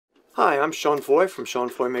Hi, I'm Sean Foy from Sean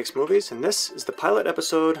Foy Makes Movies, and this is the pilot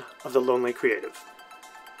episode of The Lonely Creative.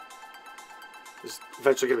 There's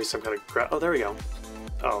eventually going to be some kind of oh, there we go.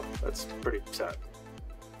 Oh, that's pretty sad.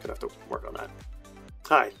 Gonna have to work on that.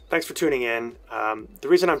 Hi, thanks for tuning in. The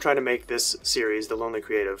reason I'm trying to make this series, The Lonely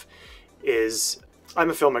Creative, is I'm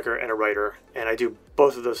a filmmaker and a writer, and I do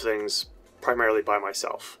both of those things primarily by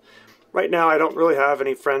myself. Right now, I don't really have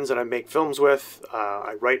any friends that I make films with.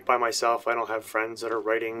 I write by myself. I don't have friends that are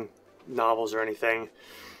writing novels or anything.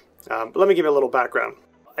 But let me give you a little background.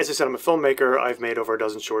 As I said, I'm a filmmaker. I've made over a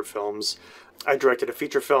dozen short films. I directed a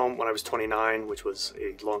feature film when I was 29, which was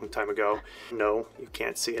a long time ago. No, you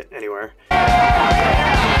can't see it anywhere.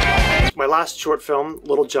 My last short film,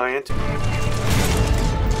 Little Giant,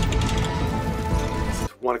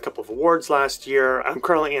 won a couple of awards last year. I'm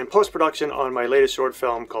currently in post-production on my latest short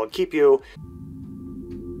film called Keep You,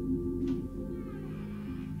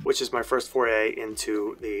 which is my first foray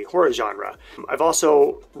into the horror genre. I've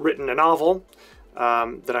also written a novel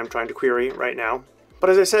that I'm trying to query right now.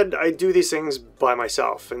 But as I said, I do these things by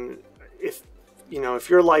myself. And if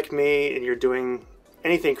you're like me and you're doing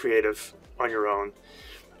anything creative on your own,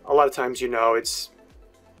 a lot of times it's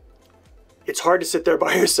hard to sit there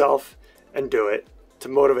by yourself and do it, to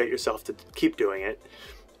motivate yourself to keep doing it.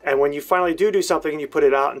 And when you finally do something and you put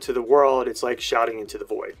it out into the world, it's like shouting into the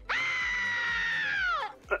void.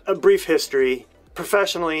 A brief history.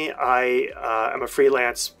 Professionally, I am a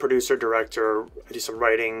freelance producer, director. I do some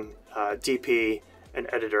writing, DP, and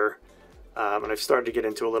editor. And I've started to get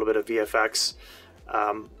into a little bit of VFX.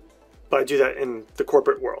 But I do that in the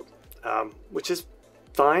corporate world, which is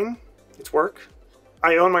fine. It's work.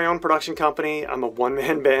 I own my own production company. I'm a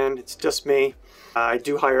one-man band. It's just me. I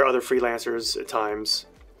do hire other freelancers at times,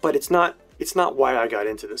 but it's not why I got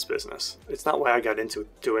into this business. It's not why I got into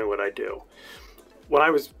doing what I do. When I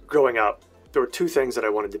was growing up, there were two things that I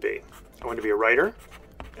wanted to be. I wanted to be a writer,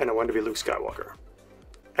 and I wanted to be Luke Skywalker.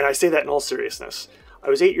 And I say that in all seriousness. I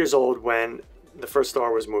was 8 years old when the first Star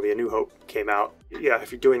Wars movie, A New Hope, came out. Yeah,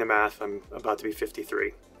 if you're doing the math, I'm about to be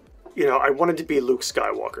 53. I wanted to be Luke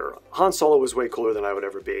Skywalker. Han Solo was way cooler than I would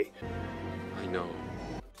ever be. I know.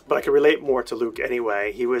 But I could relate more to Luke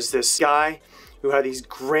anyway. He was this guy who had these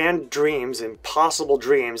grand dreams, impossible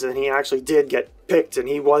dreams, and then he actually did get picked, and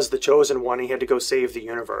he was the chosen one. He had to go save the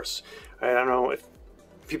universe. I don't know if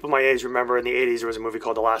people my age remember in the 80s there was a movie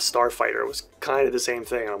called The Last Starfighter. It was kind of the same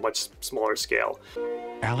thing on a much smaller scale.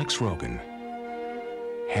 Alex Rogan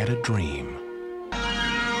had a dream.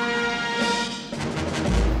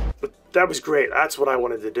 But that was great. That's what I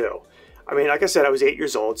wanted to do. I mean, like I said, I was 8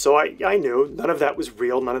 years old, so I knew none of that was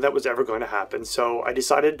real, none of that was ever going to happen. So I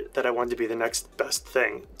decided that I wanted to be the next best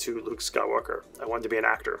thing to Luke Skywalker. I wanted to be an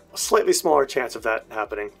actor. A slightly smaller chance of that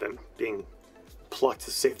happening than being plucked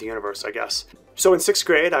to save the universe, I guess. So in 6th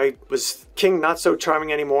grade, I was King Not So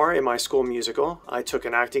Charming Anymore in my school musical. I took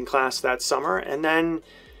an acting class that summer, and then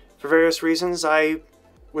for various reasons, I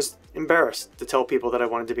was embarrassed to tell people that I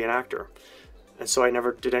wanted to be an actor. And so I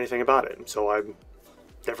never did anything about it. So I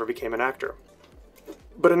never became an actor.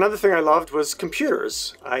 But another thing I loved was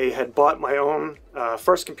computers. I had bought my own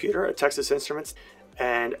first computer at Texas Instruments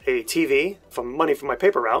and a TV from money from my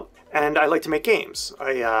paper route, and I like to make games.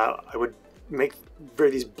 I would make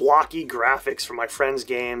these blocky graphics for my friends'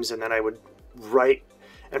 games, and then I would write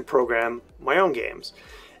and program my own games.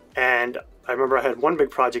 And I remember I had one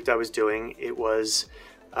big project I was doing. It was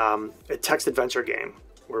a text adventure game.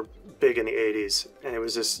 We're big in the 80s, and it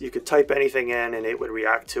was this, you could type anything in and it would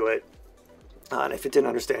react to it, and if it didn't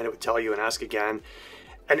understand, it would tell you and ask again.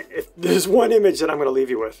 And if there's one image that I'm going to leave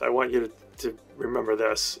you with, I want you to remember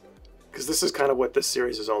this, because this is kind of what this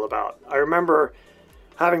series is all about. I remember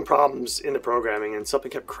having problems in the programming, and something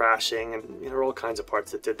kept crashing, and there were all kinds of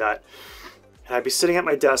parts that did that. And I'd be sitting at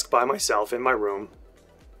my desk by myself in my room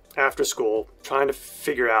after school trying to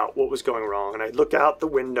figure out what was going wrong, and I'd look out the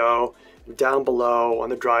window. Down below on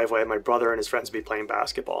the driveway, my brother and his friends would be playing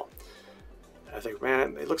basketball. And I think,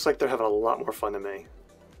 man, it looks like they're having a lot more fun than me.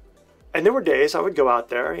 And there were days I would go out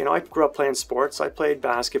there. I grew up playing sports. I played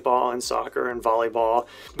basketball and soccer and volleyball.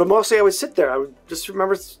 But mostly I would sit there. I would just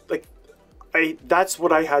remember, that's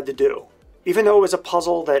what I had to do. Even though it was a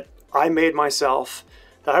puzzle that I made myself,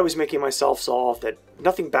 that I was making myself solve, that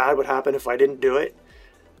nothing bad would happen if I didn't do it,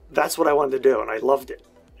 that's what I wanted to do, and I loved it.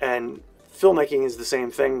 And filmmaking is the same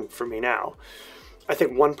thing for me now. I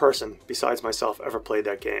think one person besides myself ever played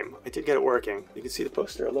that game. I did get it working. You can see the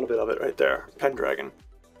poster, a little bit of it right there, Pendragon.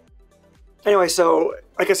 Anyway, so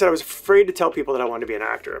like I said, I was afraid to tell people that I wanted to be an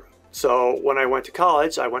actor. So when I went to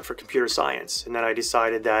college, I went for computer science, and then I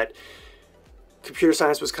decided that computer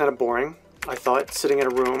science was kind of boring. I thought sitting in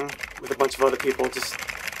a room with a bunch of other people just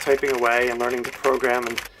typing away and learning to program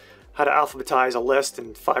and how to alphabetize a list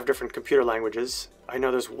in 5 different computer languages. I know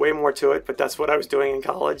there's way more to it, but that's what I was doing in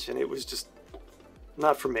college, and it was just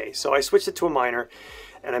not for me. So I switched it to a minor,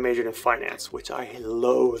 and I majored in finance, which I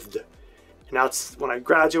loathed. And that's when I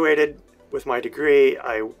graduated with my degree.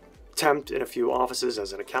 I temped in a few offices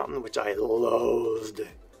as an accountant, which I loathed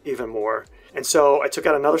even more. And so I took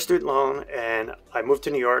out another student loan, and I moved to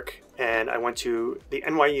New York, and I went to the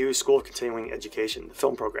NYU School of Continuing Education, the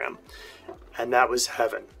film program, and that was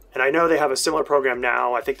heaven. And I know they have a similar program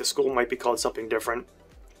now. I think the school might be called something different,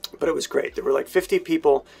 but it was great. There were like 50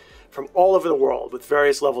 people from all over the world with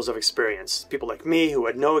various levels of experience. People like me who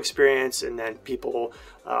had no experience, and then people,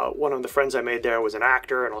 one of the friends I made there was an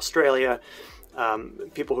actor in Australia,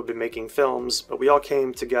 people who've been making films, but we all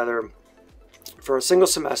came together for a single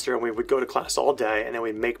semester, and we would go to class all day, and then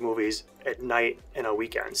we'd make movies at night and on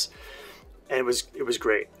weekends. And it was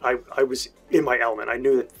great. I was in my element. I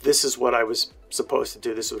knew that this is what I was supposed to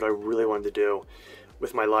do. This is what I really wanted to do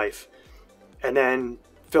with my life. And then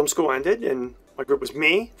film school ended, and my group was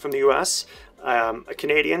me from the US, a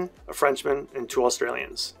Canadian, a Frenchman, and 2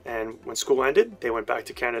 Australians. And when school ended, they went back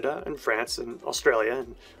to Canada and France and Australia,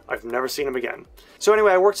 and I've never seen them again. So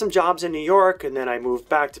anyway, I worked some jobs in New York, and then I moved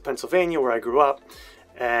back to Pennsylvania where I grew up,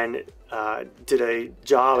 and did a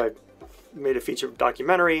job. I made a feature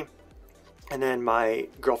documentary, and then my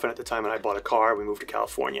girlfriend at the time and I bought a car. We moved to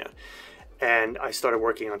California. And I started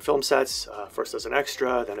working on film sets, first as an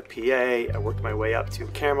extra, then a PA. I worked my way up to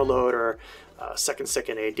camera loader, second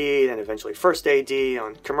AD, then eventually first AD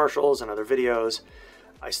on commercials and other videos.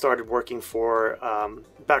 I started working for,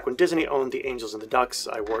 back when Disney owned the Angels and the Ducks,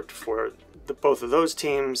 I worked for both of those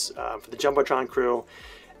teams, for the Jumbotron crew.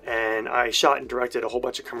 And I shot and directed a whole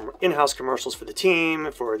bunch of in-house commercials for the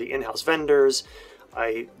team, for the in-house vendors.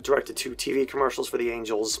 I directed 2 TV commercials for the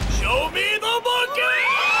Angels. Show me the monkey!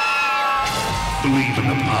 Believe in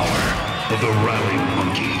the power of the Rally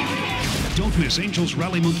Monkey. Don't miss Angels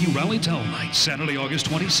Rally Monkey Rally Tell Night, Saturday, August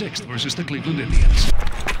 26th versus the Cleveland Indians.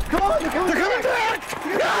 Come on, they're coming back!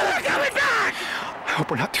 No, they're coming back! I hope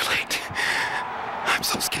we're not too late. I'm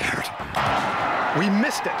so scared. We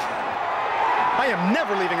missed it. I am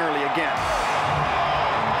never leaving early again.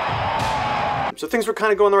 So things were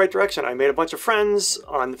kind of going the right direction. I made a bunch of friends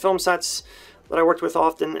on the film sets that I worked with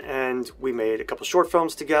often, and we made a couple short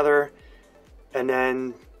films together. And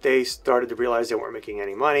then they started to realize they weren't making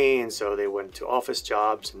any money, and so they went to office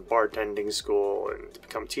jobs and bartending school and to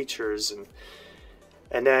become teachers.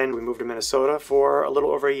 And then we moved to Minnesota for a little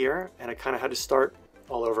over a year, and I kind of had to start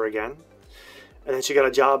all over again. And then she got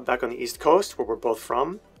a job back on the East Coast, where we're both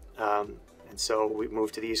from. And so we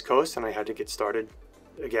moved to the East Coast, and I had to get started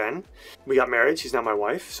again. We got married. She's now my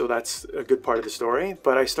wife, so that's a good part of the story.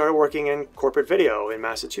 But I started working in corporate video in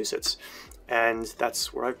Massachusetts, and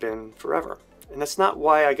that's where I've been forever. And that's not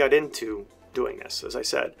why I got into doing this, as I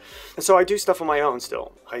said. And so I do stuff on my own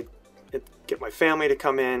still. I get my family to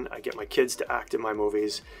come in, I get my kids to act in my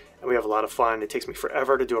movies, and we have a lot of fun. It takes me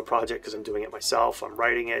forever to do a project because I'm doing it myself. I'm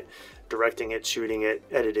writing it, directing it, shooting it,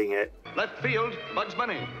 editing it. Left field, Bugs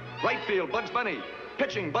Bunny. Right field, Bugs Bunny.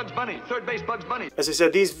 Pitching, Bugs Bunny. Third base, Bugs Bunny. As I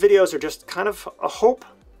said, these videos are just kind of a hope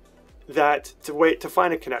that to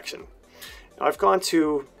find a connection. Now, I've gone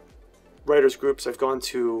to writers groups, I've gone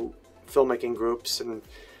to filmmaking groups, and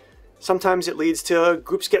sometimes it leads to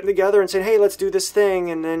groups getting together and saying, hey, let's do this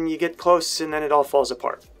thing, and then you get close and then it all falls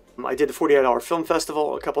apart. I did the 48-hour film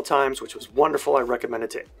festival a couple times, which was wonderful. I recommend it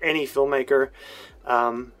to any filmmaker.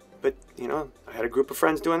 But, you know, I had a group of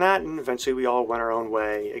friends doing that, and eventually we all went our own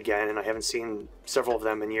way again, and I haven't seen several of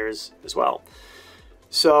them in years as well.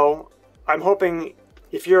 So I'm hoping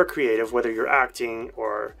if you're a creative, whether you're acting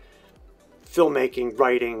or filmmaking,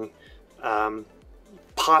 writing,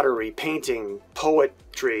 pottery, painting,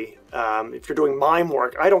 poetry, if you're doing mime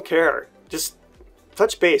work, I don't care. Just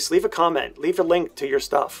touch base, leave a comment, leave a link to your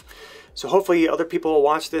stuff. So hopefully other people will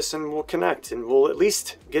watch this and we'll connect, and we'll at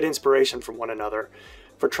least get inspiration from one another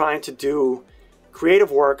for trying to do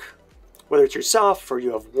creative work, whether it's yourself or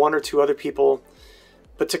you have 1 or 2 other people,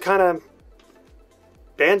 but to kind of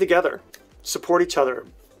band together, support each other,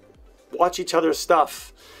 watch each other's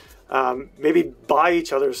stuff, maybe buy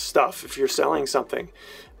each other's stuff if you're selling something,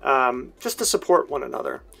 just to support one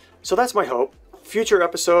another. So that's my hope. Future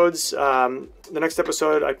episodes, the next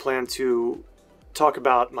episode I plan to talk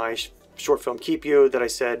about my short film Keep You that I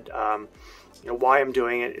said, you know, why I'm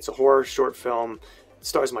doing it. It's a horror short film. It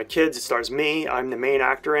stars my kids, it stars me, I'm the main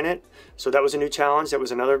actor in it. So that was a new challenge. That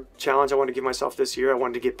was another challenge I wanted to give myself this year. I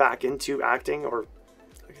wanted to get back into acting, or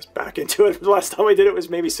I guess back into it. The last time I did it was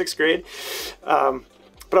maybe 6th grade.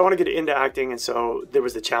 But I want to get into acting, and so there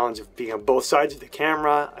was the challenge of being on both sides of the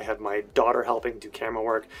camera. I had my daughter helping do camera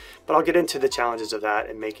work, but I'll get into the challenges of that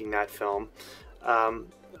and making that film.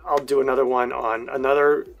 I'll do another one on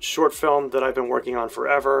another short film that I've been working on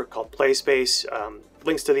forever called Play Space.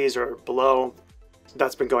 Links to these are below.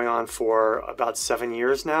 That's been going on for about 7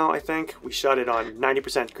 years now, I think. We shot it on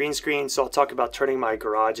 90% green screen, so I'll talk about turning my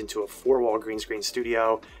garage into a 4-wall green screen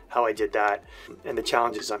studio, how I did that, and the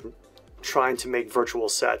challenges. I'm trying to make virtual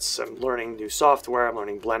sets. I'm learning new software, I'm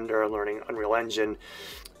learning Blender, I'm learning Unreal Engine.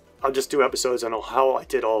 I'll just do episodes on how I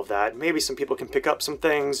did all of that. Maybe some people can pick up some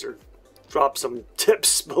things or drop some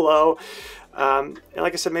tips below. And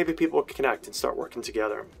like I said, maybe people can connect and start working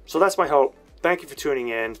together. So that's my hope. Thank you for tuning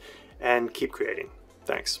in, and keep creating.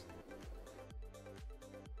 Thanks.